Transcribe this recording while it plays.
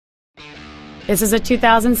This is a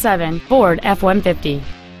 2007 Ford F-150.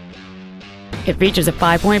 It features a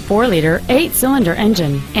 5.4-liter, 8-cylinder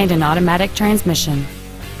engine and an automatic transmission.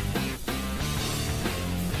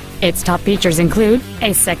 Its top features include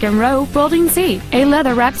a second-row folding seat, a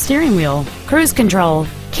leather-wrapped steering wheel, cruise control,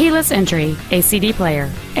 keyless entry, a CD player,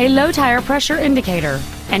 a low-tire pressure indicator,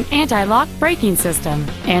 an anti-lock braking system,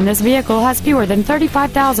 and this vehicle has fewer than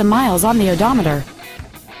 35,000 miles on the odometer.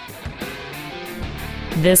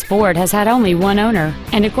 This Ford has had only one owner,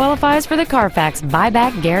 and it qualifies for the Carfax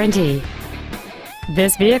buyback guarantee.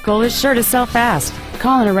 This vehicle is sure to sell fast.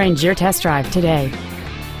 Call and arrange your test drive today.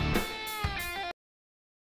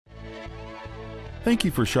 Thank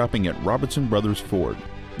you for shopping at Robinson Brothers Ford,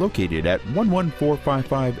 located at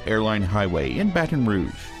 11455 Airline Highway in Baton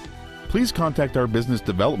Rouge. Please contact our business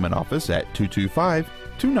development office at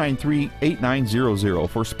 225-293-8900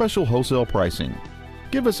 for special wholesale pricing.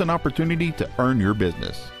 Give us an opportunity to earn your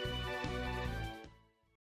business.